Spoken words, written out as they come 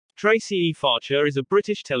Tracy Ifeachor is a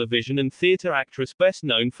British television and theatre actress best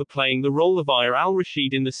known for playing the role of Aya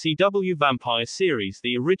al-Rashid in the CW vampire series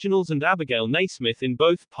The Originals and Abigail Naismith in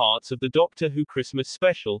both parts of the Doctor Who Christmas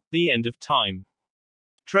special, The End of Time.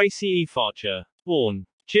 Tracy Ifeachor. Born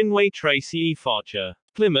Chinwe Tracy Ifeachor.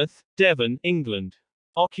 Plymouth, Devon, England.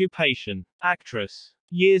 Occupation: actress.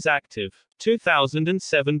 Years active: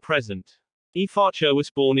 2007-present. Ifeachor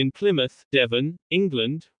was born in Plymouth, Devon,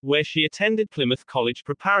 England, where she attended Plymouth College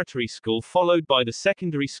Preparatory School followed by the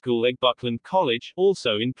secondary school Buckland College,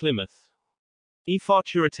 also in Plymouth.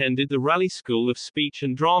 Ifeachor attended the Raleigh School of Speech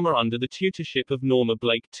and Drama under the tutorship of Norma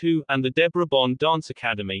Blake II, and the Deborah Bond Dance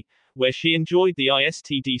Academy, where she enjoyed the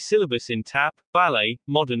ISTD syllabus in tap, ballet,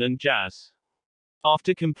 modern and jazz.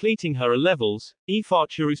 After completing her A-levels,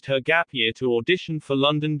 Ifeachor used her gap year to audition for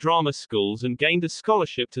London drama schools and gained a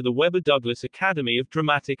scholarship to the Webber Douglas Academy of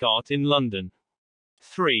Dramatic Art in London.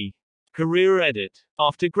 3. Career edit.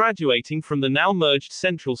 After graduating from the now-merged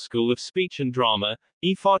Central School of Speech and Drama,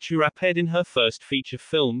 Ifeachor appeared in her first feature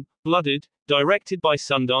film, Blooded, directed by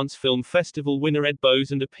Sundance Film Festival winner Ed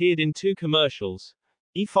Bowes, and appeared in 2 commercials.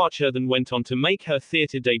 Ifeachor then went on to make her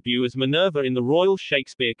theatre debut as Minerva in the Royal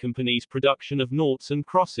Shakespeare Company's production of Noughts and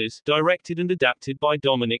Crosses, directed and adapted by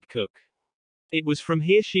Dominic Cook. It was from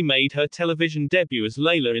here she made her television debut as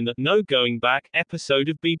Layla in the No Going Back episode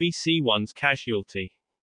of BBC One's Casualty.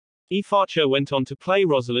 Ifeachor went on to play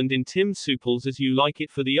Rosalind in Tim Supple's As You Like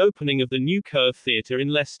It for the opening of the New Curve Theatre in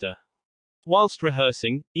Leicester. Whilst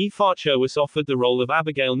rehearsing, Ifeachor was offered the role of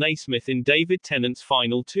Abigail Naismith in David Tennant's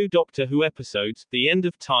final 2 Doctor Who episodes, The End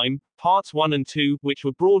of Time, Parts 1 and 2, which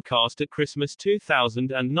were broadcast at Christmas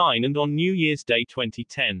 2009 and on New Year's Day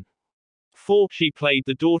 2010. 4. She played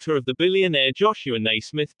the daughter of the billionaire Joshua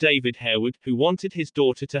Naismith, David Harewood, who wanted his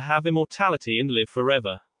daughter to have immortality and live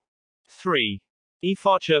forever. 3.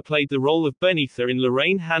 Ifeachor played the role of Benitha in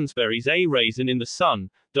Lorraine Hansberry's A Raisin in the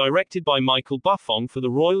Sun, directed by Michael Buffong for the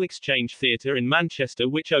Royal Exchange Theatre in Manchester,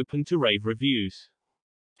 which opened to rave reviews.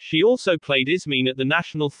 She also played Ismene at the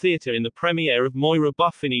National Theatre in the premiere of Moira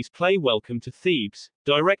Buffini's play Welcome to Thebes,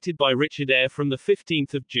 directed by Richard Eyre from the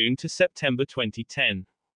 15th of June to September 2010.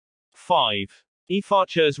 5.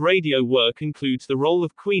 Ifeachor's radio work includes the role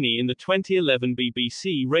of Queenie in the 2011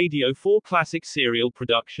 BBC Radio 4 classic serial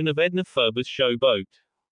production of Edna Ferber's Show Boat.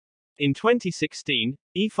 In 2016,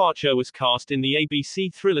 Ifeachor was cast in the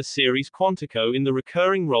ABC thriller series Quantico in the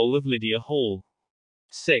recurring role of Lydia Hall.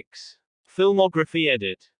 6. Filmography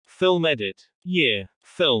edit. Film edit. Year.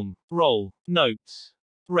 Film. Role. Notes.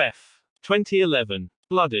 Ref. 2011.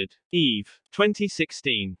 Blooded. Eve.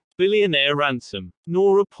 2016. Billionaire Ransom.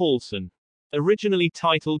 Nora Paulson. Originally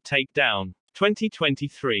titled Takedown.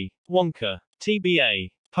 2023. Wonka.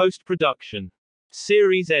 TBA. Post-production.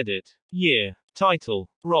 Series edit. Year. Title.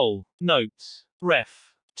 Role. Notes.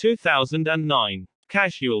 Ref. 2009.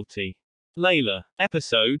 Casualty. Layla.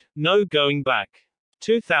 Episode, No Going Back.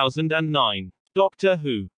 2009. Doctor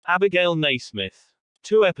Who. Abigail Naismith.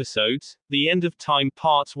 2 episodes, The End of Time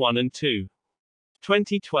Parts 1 and 2.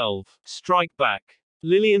 2012. Strike Back.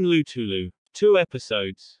 Lillian Lutulu. 2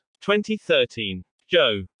 episodes. 2013.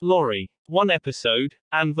 Joe. Laurie. 1 episode,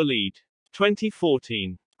 Anne Valide.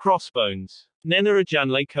 2014. Crossbones. Nena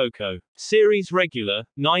Ajanle Coco. Series regular,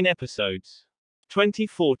 9 episodes.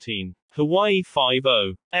 2014. Hawaii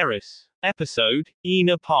 5-0. Eris. Episode,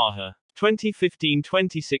 Ina Paha.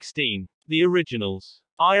 2015-2016. The Originals.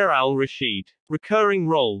 Aya al-Rashid. Recurring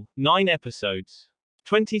role, 9 episodes.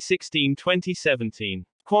 2016-2017.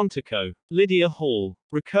 Quantico. Lydia Hall.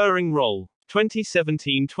 Recurring role.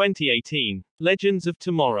 2017-2018. Legends of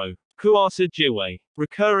Tomorrow. Kuasa Jiwe.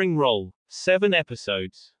 Recurring role. 7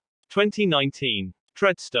 episodes. 2019.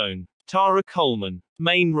 Treadstone. Tara Coleman.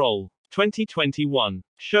 Main role. 2021.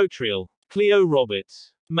 Showtrial. Cleo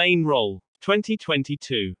Roberts. Main role.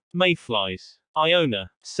 2022. Mayflies. Iona.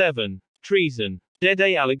 7. Treason.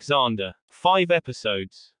 Dede Alexander. 5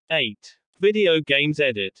 episodes. 8. Video games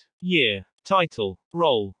edit. Year. Title.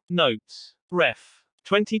 Role. Notes. Ref.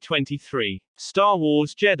 2023. Star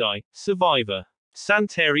Wars Jedi. Survivor.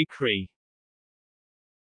 Santeri Cree.